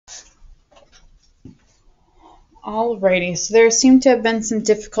Alrighty, so there seemed to have been some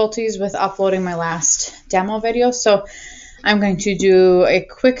difficulties with uploading my last demo video, so I'm going to do a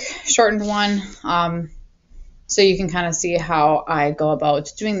quick shortened one so you can kind of see how I go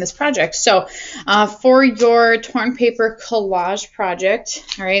about doing this project. So for your torn paper collage project,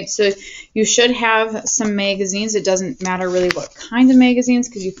 all right, so you should have some magazines. It doesn't matter really what kind of magazines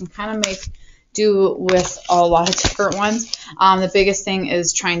because you can kind of do with a lot of different ones. The biggest thing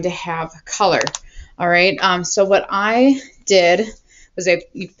is trying to have color. All right, so what I did was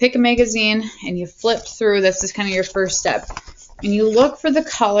you pick a magazine and you flip through. This is kind of your first step. And you look for the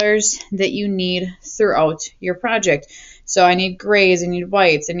colors that you need throughout your project. So I need grays, I need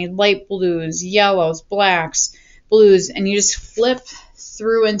whites, I need light blues, yellows, blacks, blues, and you just flip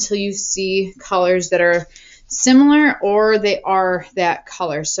through until you see colors that are similar or they are that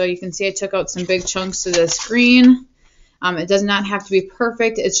color. So you can see I took out some big chunks of this green. It does not have to be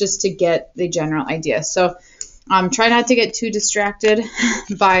perfect. It's just to get the general idea. So try not to get too distracted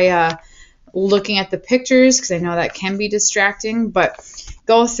by looking at the pictures because I know that can be distracting. But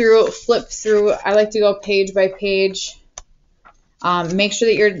go through, flip through. I like to go page by page. Make sure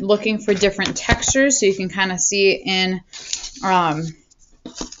that you're looking for different textures so you can kind of see in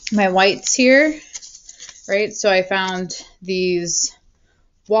my whites here. Right? So I found these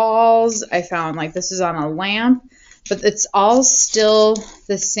walls. I found like this is on a lamp. But it's all still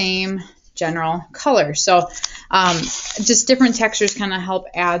the same general color. So just different textures kind of help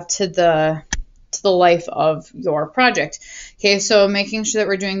add to the life of your project. Okay, so making sure that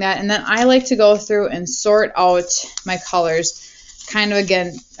we're doing that. And then I like to go through and sort out my colors kind of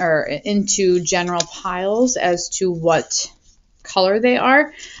again or into general piles as to what color they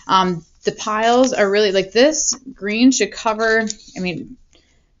are. The piles are really like this green should cover, I mean,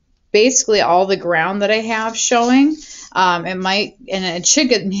 basically all the ground that I have showing. It might, and it should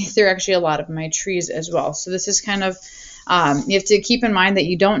get me through actually a lot of my trees as well. So this is kind of, you have to keep in mind that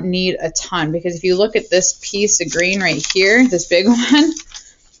you don't need a ton because if you look at this piece of green right here, this big one,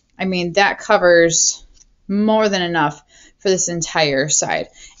 I mean, that covers more than enough for this entire side.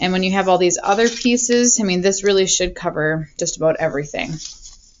 And when you have all these other pieces, I mean, this really should cover just about everything.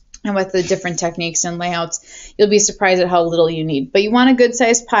 And with the different techniques and layouts, you'll be surprised at how little you need. But you want a good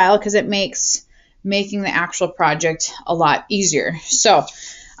sized pile because it makes making the actual project a lot easier. So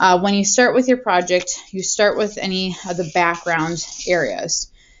when you start with your project, you start with any of the background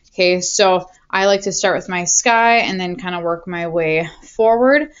areas. Okay, so I like to start with my sky and then kind of work my way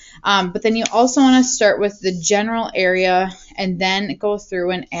forward. But then you also want to start with the general area and then go through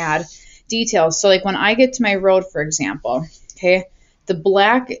and add details. So like when I get to my road, for example, okay, the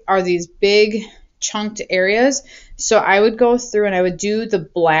black are these big chunked areas. So I would go through and I would do the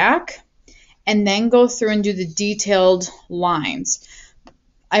black and then go through and do the detailed lines.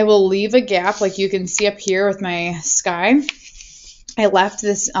 I will leave a gap like you can see up here with my sky. I left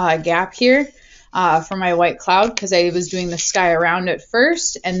this gap here for my white cloud because I was doing the sky around it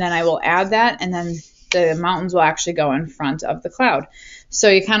first, and then I will add that, and then the mountains will actually go in front of the cloud. So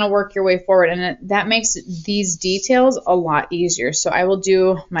you kind of work your way forward, and that makes these details a lot easier. So I will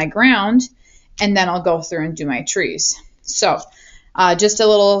do my ground, and then I'll go through and do my trees. So just a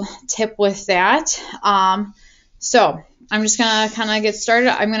little tip with that. So I'm just going to kind of get started.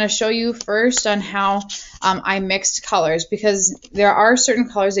 I'm going to show you first on how I mixed colors because there are certain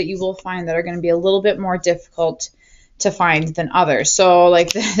colors that you will find that are going to be a little bit more difficult to find than others. So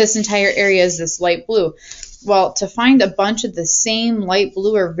like this entire area is this light blue. Well, to find a bunch of the same light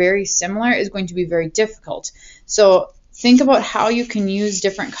blue or very similar is going to be very difficult. So think about how you can use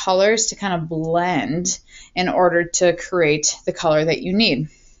different colors to kind of blend in order to create the color that you need.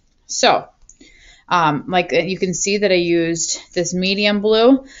 So like you can see that I used this medium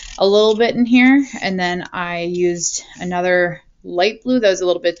blue a little bit in here, and then I used another light blue that was a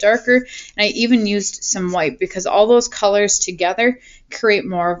little bit darker, and I even used some white because all those colors together create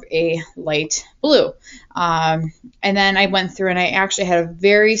more of a light blue. And then I went through and I actually had a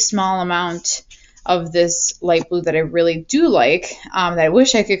very small amount of this light blue that I really do like, that I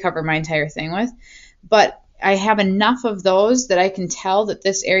wish I could cover my entire thing with, but I have enough of those that I can tell that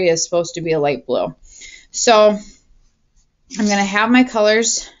this area is supposed to be a light blue. So I'm going to have my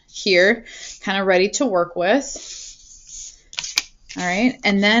colors here kind of ready to work with. All right,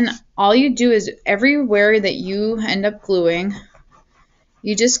 and then all you do is everywhere that you end up gluing,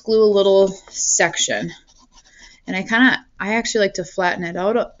 you just glue a little section. And I actually like to flatten it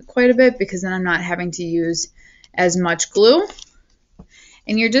out quite a bit because then I'm not having to use as much glue.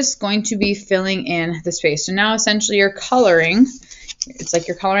 And you're just going to be filling in the space. So now essentially you're coloring. It's like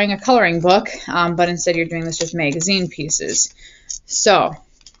you're coloring a coloring book, but instead you're doing this with magazine pieces. So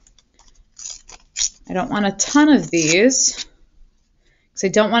I don't want a ton of these because I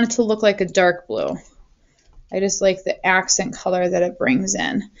don't want it to look like a dark blue. I just like the accent color that it brings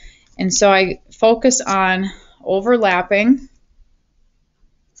in. And so I focus on overlapping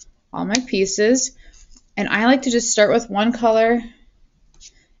all my pieces. And I like to just start with one color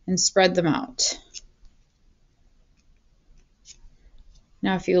and spread them out.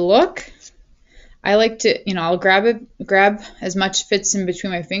 Now if you look, I like to, I'll grab as much fits in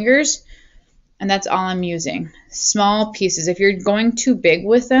between my fingers, and that's all I'm using. Small pieces. If you're going too big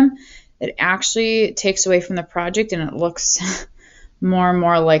with them, it actually takes away from the project and it looks more and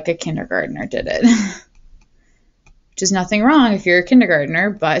more like a kindergartner did it. Which is nothing wrong if you're a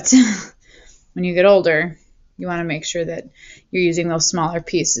kindergartner, but when you get older, you want to make sure that you're using those smaller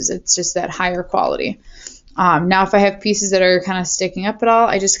pieces. It's just that higher quality. Now if I have pieces that are kind of sticking up at all,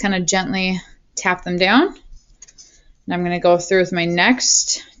 I just kind of gently tap them down. And I'm going to go through with my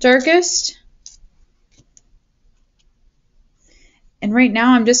next darkest. And right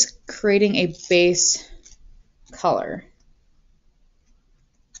now I'm just creating a base color.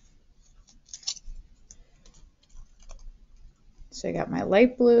 So I got my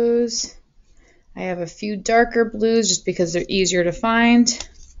light blues. I have a few darker blues just because they're easier to find.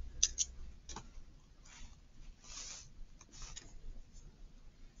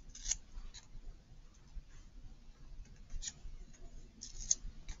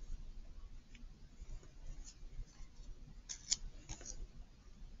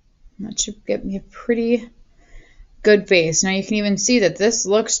 That should get me a pretty good base. Now you can even see that this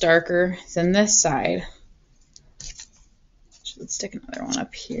looks darker than this side. So let's stick another one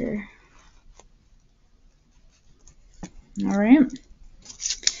up here. All right.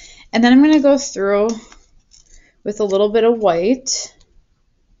 And then I'm going to go through with a little bit of white,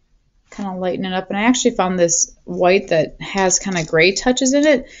 kind of lighten it up. And I actually found this white that has kind of gray touches in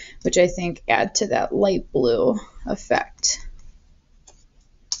it, which I think add to that light blue effect.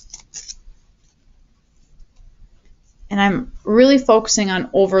 And I'm really focusing on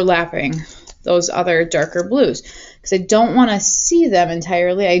overlapping those other darker blues because I don't want to see them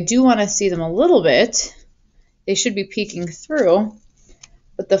entirely. I do want to see them a little bit. They should be peeking through,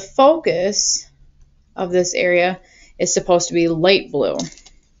 but the focus of this area is supposed to be light blue.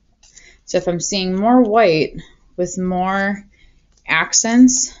 So if I'm seeing more white with more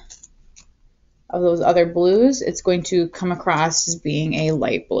accents of those other blues, it's going to come across as being a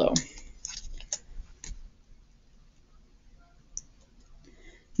light blue.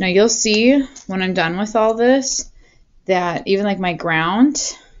 Now you'll see when I'm done with all this that even like my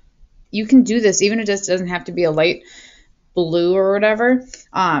ground, you can do this even if it just doesn't have to be a light blue or whatever.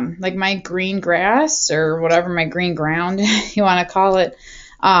 Like my green grass or whatever, my green ground you want to call it,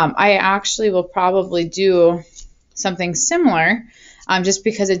 I actually will probably do something similar just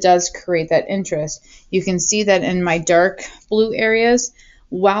because it does create that interest. You can see that in my dark blue areas,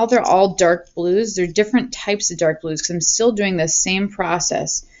 while they're all dark blues, they're different types of dark blues because I'm still doing the same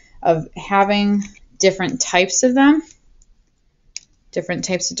process of having different types of them. Different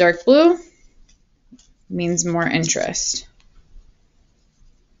types of dark blue means more interest.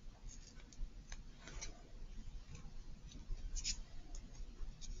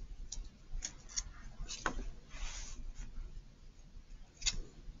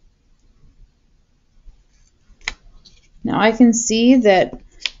 Now I can see that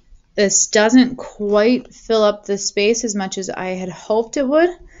this doesn't quite fill up the space as much as I had hoped it would,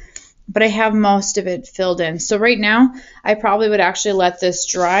 but I have most of it filled in. So right now, I probably would actually let this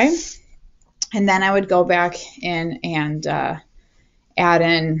dry, and then I would go back in and add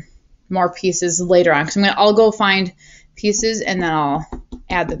in more pieces later on. Because I'll go find pieces and then I'll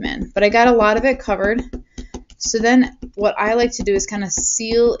add them in. But I got a lot of it covered. So then what I like to do is kind of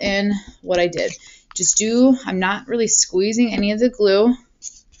seal in what I did. I'm not really squeezing any of the glue,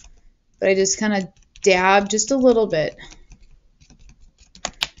 but I just kind of dab just a little bit.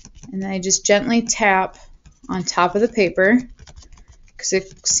 And then I just gently tap on top of the paper because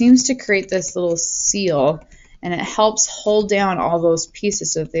it seems to create this little seal and it helps hold down all those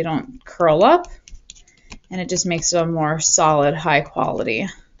pieces so that they don't curl up, and it just makes it a more solid, high quality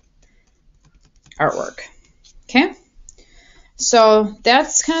artwork. Okay, so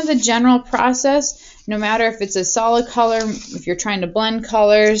that's kind of the general process. No matter if it's a solid color, if you're trying to blend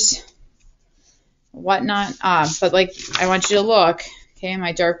colors, whatnot, but like I want you to look. Okay,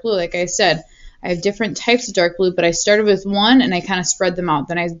 my dark blue, like I said, I have different types of dark blue, but I started with one and I kind of spread them out.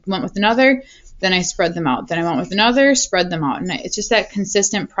 Then I went with another, then I spread them out. Then I went with another, spread them out. And it's just that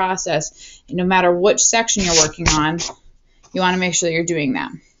consistent process. And no matter which section you're working on, you want to make sure that you're doing that.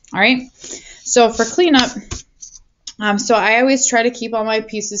 All right, so for cleanup, So I always try to keep all my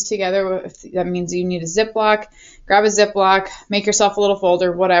pieces together. If that means you need a Ziploc, grab a Ziploc, make yourself a little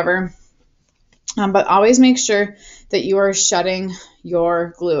folder, whatever. But always make sure that you are shutting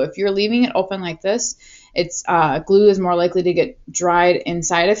your glue. If you're leaving it open like this, it's glue is more likely to get dried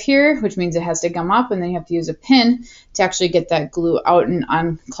inside of here, which means it has to gum up, and then you have to use a pin to actually get that glue out and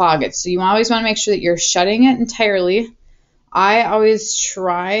unclog it. So you always want to make sure that you're shutting it entirely. I always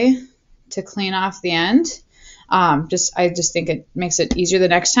try to clean off the end. I just think it makes it easier the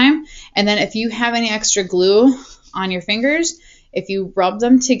next time. And then if you have any extra glue on your fingers, if you rub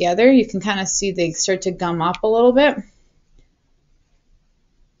them together, you can kind of see they start to gum up a little bit.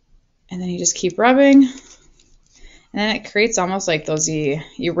 And then you just keep rubbing. And then it creates almost like those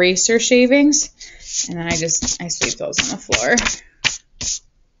eraser shavings. And then I sweep those on the floor.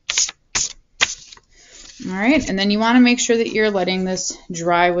 All right, and then you want to make sure that you're letting this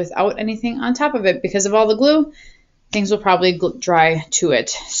dry without anything on top of it, because of all the glue, things will probably dry to it.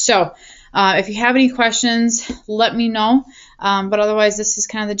 So if you have any questions, let me know. But otherwise, this is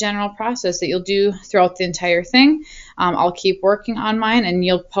kind of the general process that you'll do throughout the entire thing. I'll keep working on mine, and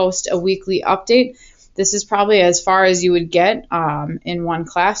you'll post a weekly update. This is probably as far as you would get in one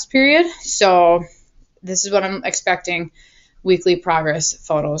class period. So this is what I'm expecting weekly progress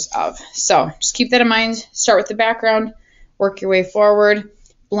photos of. So just keep that in mind. Start with the background, work your way forward,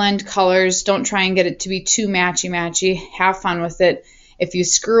 blend colors. Don't try and get it to be too matchy-matchy. Have fun with it. If you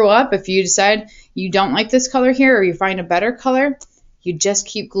screw up, if you decide you don't like this color here or you find a better color, you just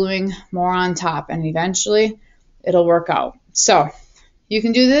keep gluing more on top and eventually it'll work out. So you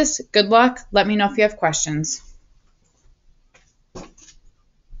can do this. Good luck. Let me know if you have questions.